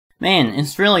Man,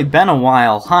 it's really been a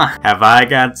while, huh? Have I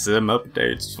got some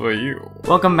updates for you?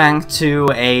 Welcome back to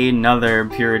another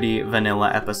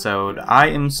PurityVanilla episode. I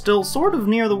am still sort of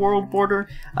near the world border.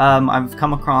 I've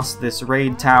come across this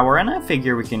raid tower, and I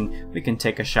figure we can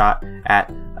take a shot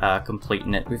at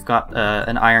completing it. We've got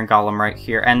an iron golem right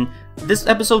here, and this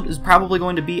episode is probably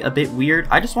going to be a bit weird.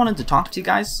 I just wanted to talk to you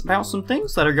guys about some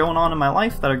things that are going on in my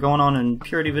life, that are going on in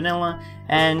PurityVanilla,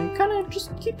 and kind of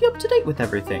just keep you up to date with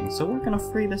everything. So we're gonna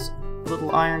free this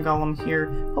little iron golem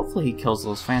here. Hopefully he kills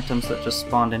those phantoms that just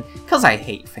spawned in, because I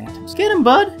hate phantoms. Get him,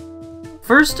 bud!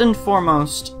 First and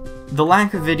foremost, the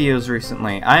lack of videos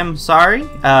recently. I am sorry.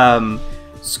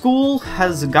 School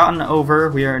has gotten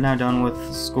over. We are now done with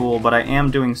school, but I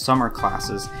am doing summer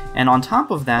classes. And on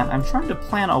top of that, I'm trying to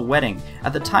plan a wedding.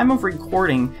 At the time of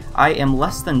recording, I am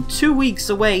less than 2 weeks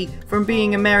away from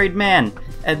being a married man.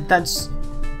 And that's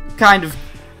kind of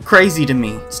crazy to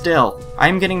me. Still,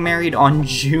 I'm getting married on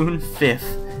June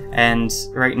 5th. And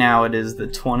right now it is the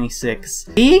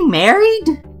 26th. Being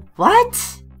married?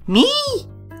 What? Me?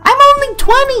 I'm only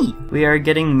 20! We are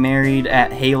getting married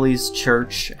at Haley's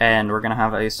church, and we're gonna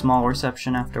have a small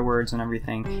reception afterwards and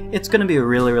everything. It's gonna be a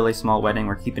really, really small wedding.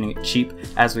 We're keeping it cheap,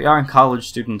 as we are college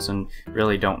students and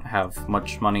really don't have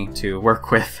much money to work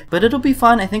with. But it'll be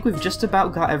fun. I think we've just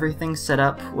about got everything set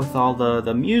up with all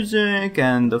the music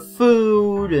and the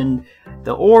food and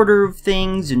the order of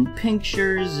things and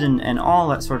pictures and all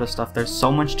that sort of stuff. There's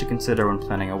so much to consider when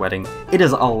planning a wedding. It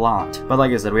is a lot. But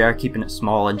like I said, we are keeping it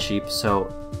small and cheap,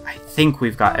 so I think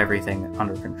we've got everything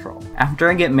under control. After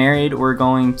I get married, we're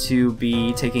going to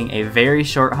be taking a very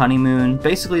short honeymoon,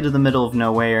 basically to the middle of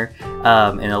nowhere,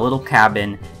 in a little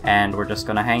cabin, and we're just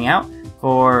gonna hang out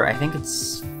for, I think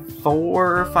it's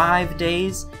 4 or 5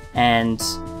 days, and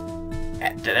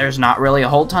there's not really a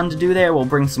whole ton to do there. We'll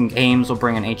bring some games, we'll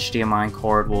bring an HDMI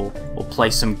cord, we'll play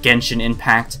some Genshin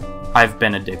Impact. I've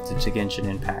been addicted to Genshin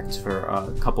Impact for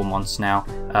a couple months now.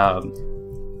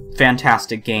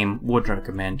 Fantastic game, would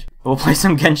recommend. We'll play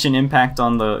some Genshin Impact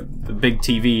on the big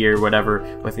TV or whatever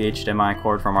with the HDMI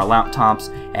cord from our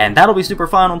laptops, and that'll be super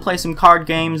fun. We'll play some card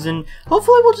games, and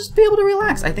hopefully we'll just be able to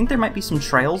relax. I think there might be some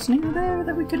trails near there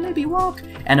that we could maybe walk,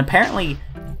 and apparently...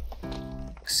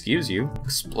 Excuse you.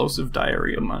 Explosive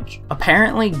diarrhea munch.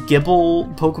 Apparently Gibble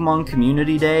Pokemon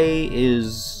Community Day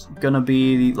is gonna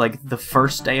be like the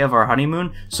first day of our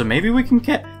honeymoon, so maybe we can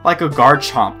get like a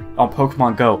Garchomp on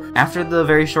Pokemon Go. After the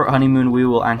very short honeymoon, we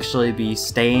will actually be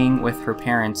staying with her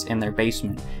parents in their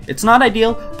basement. It's not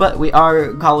ideal, but we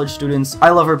are college students.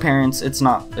 I love her parents. It's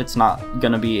not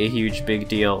gonna be a huge big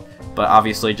deal, but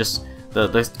obviously just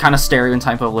the kind of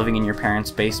stereotype of living in your parents'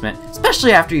 basement,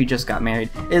 especially after you just got married,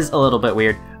 is a little bit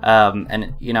weird.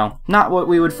 And, you know, not what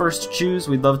we would first choose.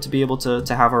 We'd love to be able to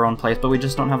have our own place, but we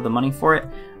just don't have the money for it.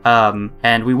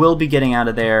 And we will be getting out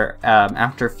of there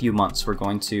after a few months. We're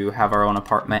going to have our own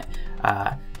apartment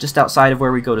just outside of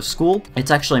where we go to school.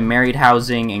 It's actually married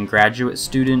housing and graduate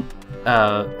student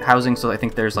housing, so I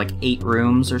think there's like 8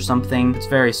 rooms or something. It's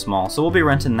very small, so we'll be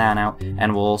renting that out,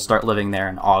 and we'll start living there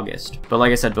in August. But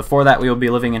like I said, before that we will be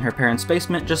living in her parents'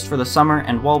 basement just for the summer,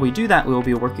 and while we do that we will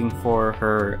be working for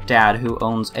her dad, who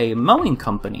owns a mowing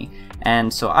company.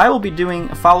 And so I will be doing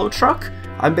a follow truck.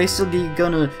 I'm basically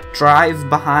gonna drive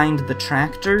behind the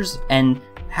tractors and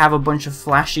have a bunch of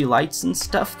flashy lights and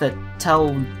stuff that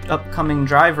tell upcoming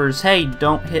drivers, hey,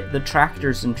 don't hit the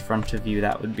tractors in front of you,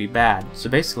 that would be bad. So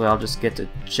basically I'll just get to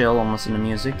chill and listen to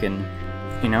music and,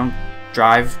 you know,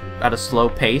 drive at a slow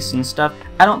pace and stuff.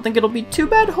 I don't think it'll be too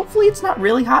bad. Hopefully it's not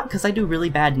really hot, because I do really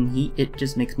bad in heat. It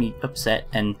just makes me upset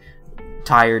and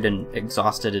tired and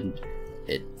exhausted, and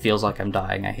it feels like I'm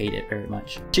dying. I hate it very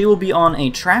much. She will be on a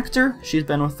tractor. She's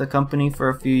been with the company for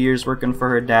a few years working for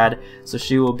her dad, so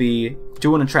she will be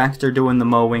doing a tractor, doing the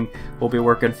mowing. We'll be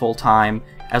working full time,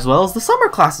 as well as the summer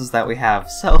classes that we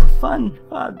have. So fun.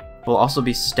 We'll also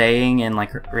be staying in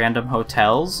like random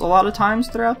hotels a lot of times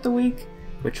throughout the week,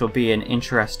 which will be an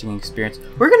interesting experience.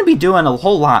 We're going to be doing a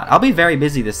whole lot. I'll be very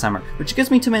busy this summer, which gets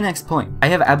me to my next point. I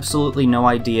have absolutely no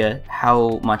idea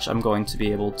how much I'm going to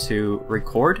be able to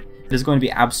record. It is going to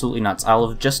be absolutely nuts. I'll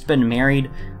have just been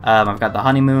married, I've got the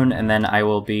honeymoon, and then I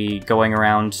will be going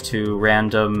around to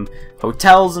random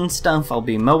hotels and stuff. I'll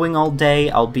be mowing all day.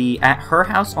 I'll be at her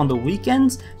house on the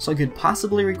weekends, so I could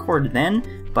possibly record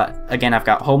then. But again, I've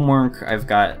got homework, I've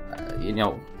got, you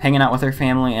know, hanging out with her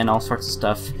family and all sorts of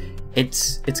stuff.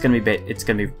 It's gonna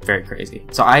be very crazy.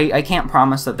 So I can't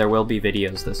promise that there will be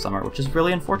videos this summer, which is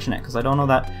really unfortunate, because I don't know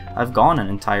that I've gone an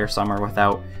entire summer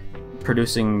without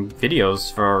producing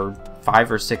videos for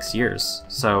 5 or 6 years.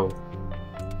 So,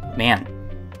 man,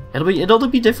 It'll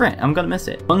be different. I'm gonna miss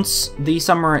it. Once the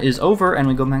summer is over and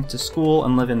we go back to school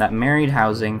and live in that married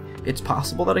housing, it's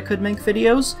possible that I could make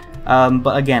videos.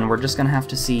 But again, we're just gonna have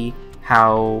to see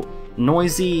how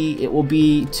noisy it will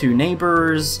be to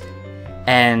neighbors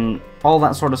and all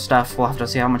that sort of stuff. We'll have to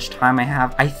see how much time I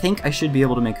have. I think I should be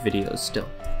able to make videos still.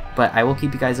 But I will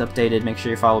keep you guys updated. Make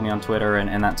sure you follow me on Twitter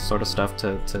and that sort of stuff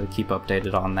to keep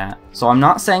updated on that. So I'm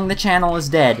not saying the channel is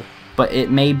dead, but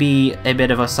it may be a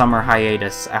bit of a summer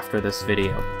hiatus after this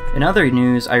video. In other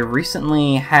news, I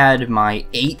recently had my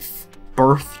 8th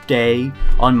birthday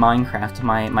on Minecraft,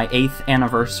 my 8th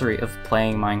anniversary of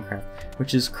playing Minecraft,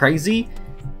 which is crazy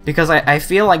because I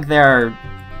feel like there are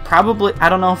probably, I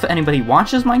don't know if anybody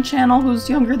watches my channel who's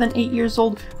younger than 8 years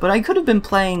old, but I could have been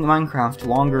playing Minecraft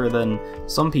longer than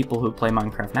some people who play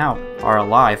Minecraft now are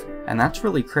alive, and that's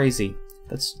really crazy.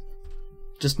 That's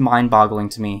just mind-boggling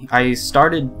to me. I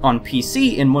started on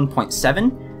PC in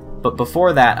 1.7, but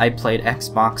before that I played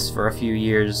Xbox for a few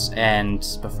years, and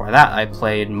before that I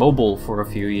played mobile for a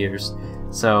few years.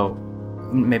 So,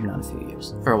 maybe not a few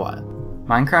years, for a while.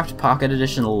 Minecraft Pocket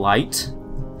Edition Lite,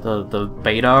 the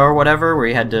beta or whatever, where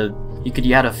you had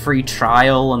a free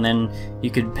trial and then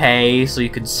you could pay so you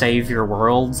could save your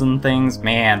worlds and things.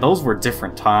 Man, those were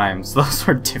different times. Those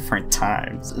were different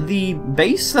times. The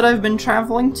base that I've been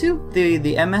traveling to,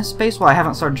 the MS base, well, I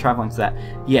haven't started traveling to that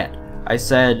yet. I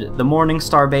said the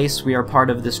Morningstar base, we are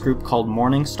part of this group called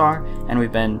Morningstar, and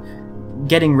we've been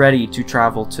getting ready to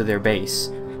travel to their base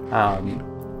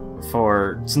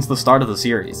since the start of the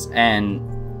series. And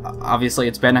obviously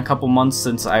it's been a couple months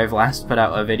since I've last put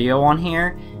out a video on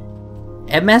here.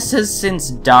 MS has since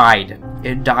died.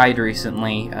 It died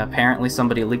recently. Apparently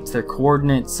somebody leaked their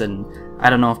coordinates, and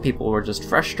I don't know if people were just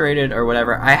frustrated or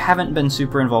whatever. I haven't been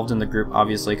super involved in the group,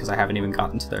 obviously, because I haven't even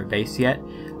gotten to their base yet.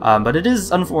 But it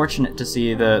is unfortunate to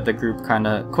see the group kind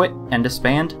of quit and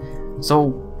disband. So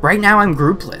right now I'm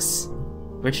groupless,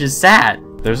 which is sad.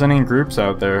 If there's any groups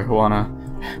out there who want to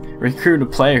recruit a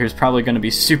player who's probably going to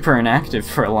be super inactive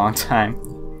for a long time,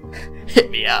 hit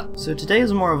me up. So today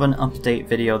is more of an update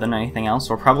video than anything else.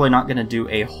 We're probably not going to do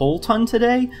a whole ton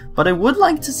today, but I would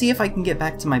like to see if I can get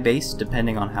back to my base,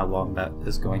 depending on how long that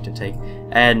is going to take,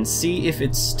 and see if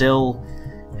it's still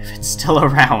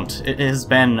around. It has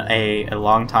been a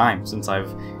long time since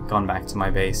I've gone back to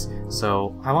my base,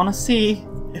 so I want to see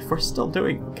if we're still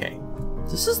doing okay.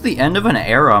 This is the end of an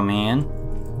era, man.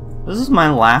 This is my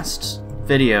last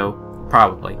video,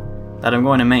 probably, that I'm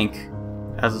going to make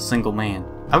as a single man.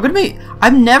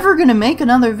 I'm never gonna make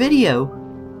another video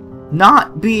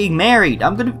not being married.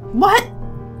 What?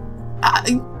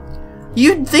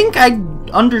 You'd think I'd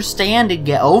understand and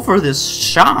get over this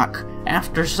shock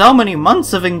after so many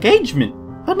months of engagement,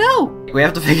 but no. We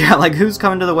have to figure out, like, who's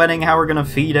coming to the wedding, how we're gonna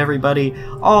feed everybody,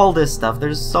 all this stuff.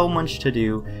 There's so much to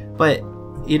do, but,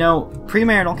 you know,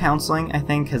 premarital counseling, I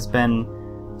think, has been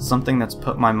something that's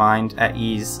put my mind at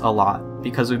ease a lot,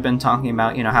 because we've been talking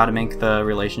about, you know, how to make the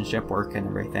relationship work and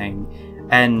everything,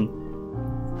 and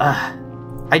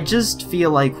I just feel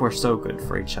like we're so good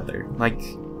for each other. Like,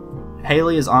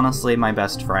 Haley is honestly my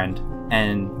best friend,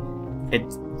 and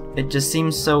it just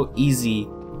seems so easy.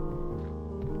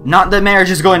 Not that marriage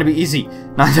is going to be easy.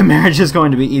 Not that marriage is going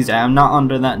to be easy. I'm not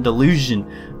under that delusion,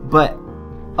 but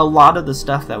a lot of the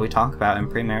stuff that we talk about in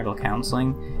premarital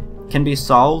counseling can be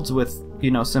solved with,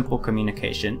 you know, simple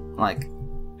communication. Like,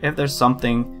 if there's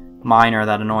something minor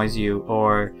that annoys you,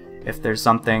 or if there's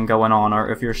something going on,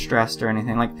 or if you're stressed or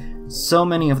anything, like, so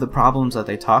many of the problems that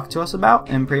they talk to us about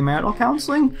in premarital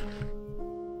counseling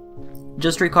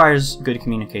just requires good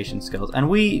communication skills. And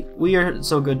we are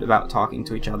so good about talking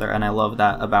to each other, and I love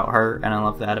that about her, and I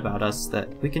love that about us, that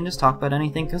we can just talk about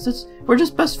anything, because we're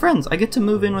just best friends. I get to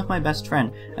move in with my best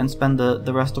friend and spend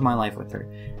the rest of my life with her,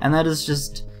 and that is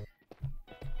just,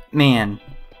 man,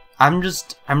 I'm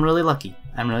really lucky.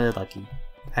 I'm really lucky.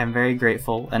 I'm very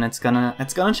grateful, and it's gonna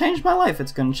change my life.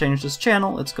 It's gonna change this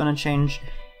channel. It's gonna change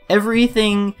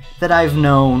everything that I've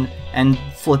known and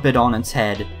flip it on its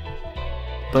head.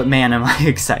 But man, am I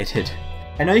excited.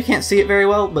 I know you can't see it very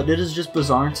well, but it is just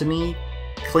bizarre to me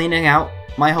cleaning out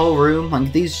my whole room.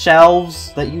 Like, these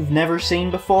shelves that you've never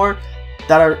seen before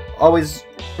that are always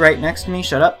right next to me.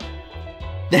 Shut up.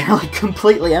 They're like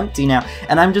completely empty now,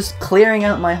 and I'm just clearing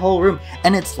out my whole room,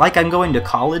 and it's like I'm going to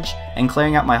college and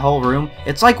clearing out my whole room.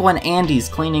 It's like when Andy's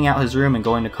cleaning out his room and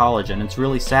going to college, and it's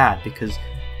really sad because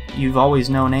you've always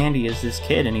known Andy as this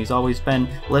kid, and he's always been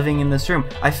living in this room.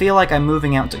 I feel like I'm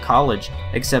moving out to college,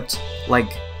 except,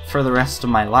 like, for the rest of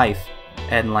my life,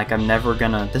 and, like,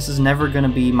 this is never gonna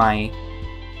be my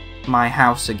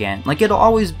house again. Like, it'll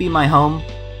always be my home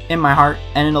in my heart,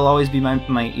 and it'll always be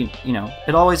my you know,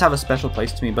 it'll always have a special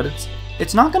place to me, but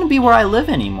it's not gonna be where I live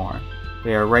anymore.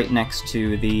 We are right next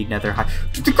to the Nether High.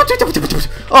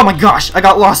 Oh my gosh, I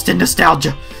got lost in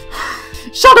nostalgia.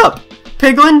 Shut up,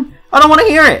 Piglin! I don't want to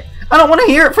hear it! I don't want to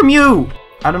hear it from you!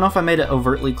 I don't know if I made it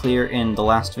overtly clear in the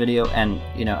last video, and,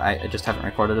 you know, I just haven't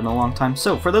recorded in a long time.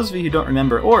 So, for those of you who don't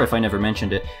remember, or if I never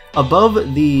mentioned it,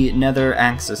 above the nether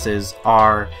axes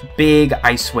are big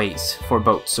iceways for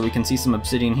boats. So we can see some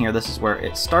obsidian here. This is where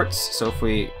it starts. So if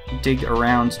we dig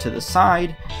around to the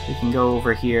side, we can go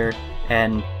over here,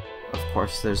 and of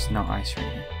course there's no ice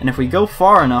right here. And if we go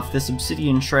far enough, this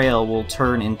obsidian trail will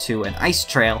turn into an ice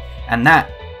trail, and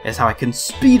that is how I can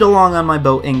speed along on my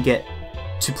boat and get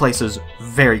to places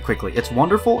very quickly. It's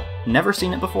wonderful, never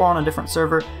seen it before on a different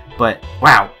server, but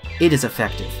wow, it is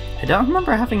effective. I don't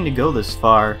remember having to go this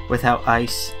far without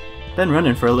ice. Been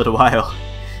running for a little while.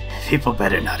 People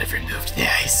better not have removed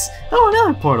the ice. Oh,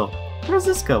 another portal. Where does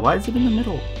this go? Why is it in the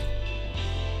middle?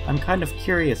 I'm kind of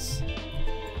curious.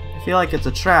 I feel like it's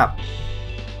a trap.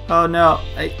 Oh no,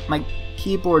 my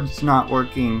keyboard's not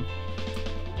working.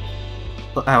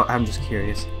 Oh, I'm just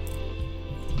curious.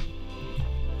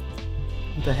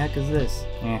 What the heck is this?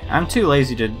 I'm too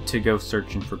lazy to go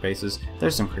searching for bases.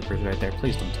 There's some creepers right there.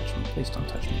 Please don't touch me. Please don't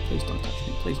touch me. Please don't touch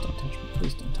me. Please don't touch me.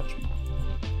 Please don't touch me.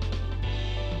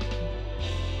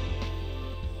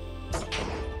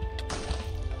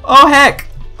 Oh heck!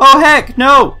 Oh heck!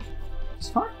 No! It's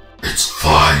fine. It's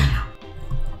fine.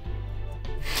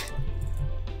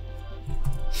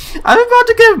 I'm about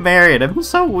to get married. I'm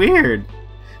so weird.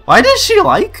 Why does she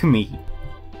like me?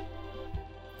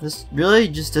 This really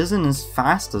just isn't as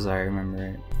fast as I remember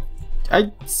it.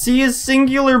 I see a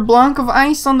singular block of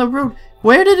ice on the road.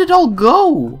 Where did it all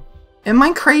go? Am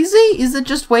I crazy? Is it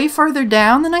just way further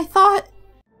down than I thought?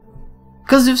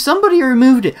 Because if somebody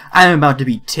removed it, I'm about to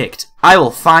be ticked. I will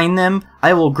find them.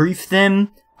 I will grief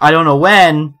them. I don't know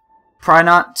when. Probably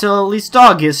not till at least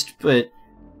August, but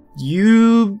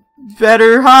you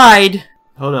better hide.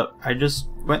 Hold up. I just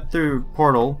went through a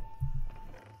portal.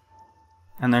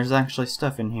 And there's actually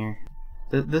stuff in here.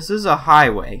 This is a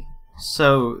highway,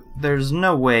 so there's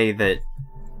no way that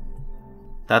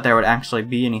there would actually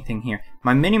be anything here.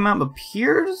 My minimap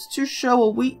appears to show a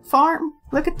wheat farm.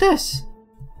 Look at this.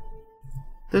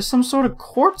 There's some sort of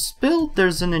quartz build.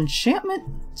 There's an enchantment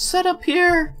set up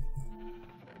here.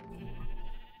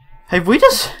 Have we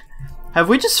just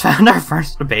found our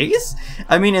first base?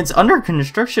 I mean, it's under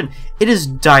construction. It is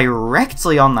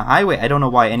directly on the highway. I don't know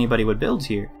why anybody would build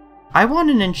here. I want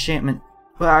an enchantment.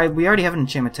 Well, we already have an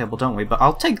enchantment table, don't we? But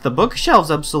I'll take the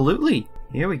bookshelves, absolutely.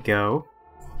 Here we go.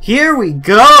 Here we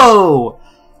go!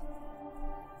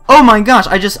 Oh my gosh,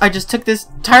 I just took this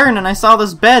turn and I saw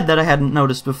this bed that I hadn't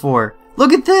noticed before.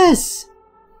 Look at this!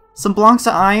 Some blocks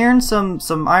of iron, some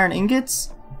iron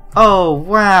ingots. Oh,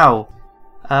 wow.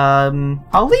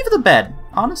 I'll leave the bed.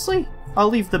 Honestly, I'll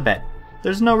leave the bed.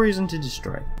 There's no reason to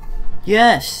destroy.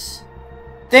 Yes.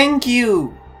 Thank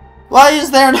you. Why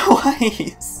is there no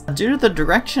ice? Due to the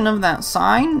direction of that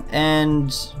sign and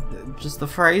just the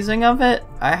phrasing of it,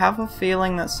 I have a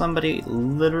feeling that somebody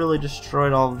literally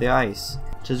destroyed all of the ice,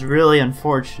 which is really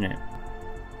unfortunate.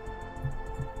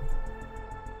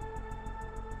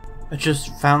 I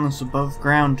just found this above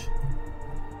ground,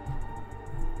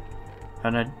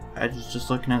 and I was just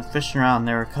looking at fishing around.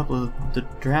 There were a couple of the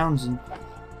drowns, and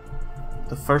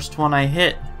the first one I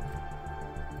hit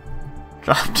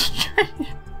dropped straight.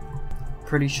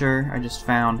 Pretty sure I just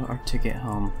found our ticket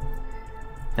home.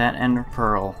 That ender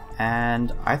pearl.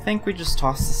 And I think we just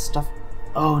toss this stuff.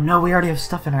 Oh no, we already have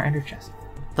stuff in our ender chest.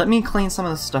 Let me clean some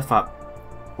of this stuff up.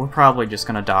 We're probably just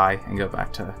gonna die and go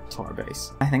back to our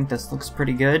base. I think this looks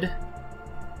pretty good.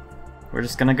 We're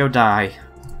just gonna go die.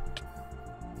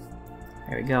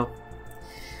 There we go.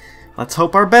 Let's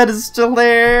hope our bed is still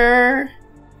there.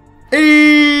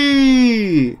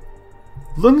 Hey!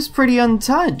 Looks pretty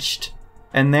untouched.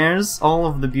 And there's all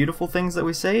of the beautiful things that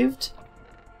we saved.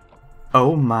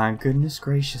 Oh my goodness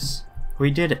gracious.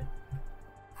 We did it.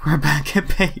 We're back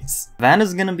at base. That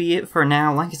is gonna be it for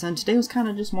now. Like I said, today was kind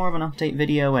of just more of an update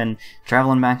video and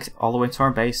traveling back all the way to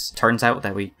our base. Turns out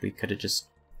that we could have just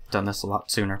done this a lot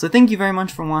sooner. So thank you very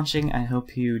much for watching. I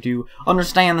hope you do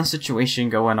understand the situation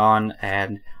going on,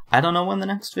 and I don't know when the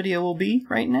next video will be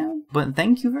right now, but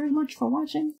thank you very much for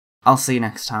watching. I'll see you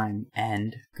next time,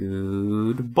 and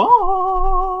goodbye!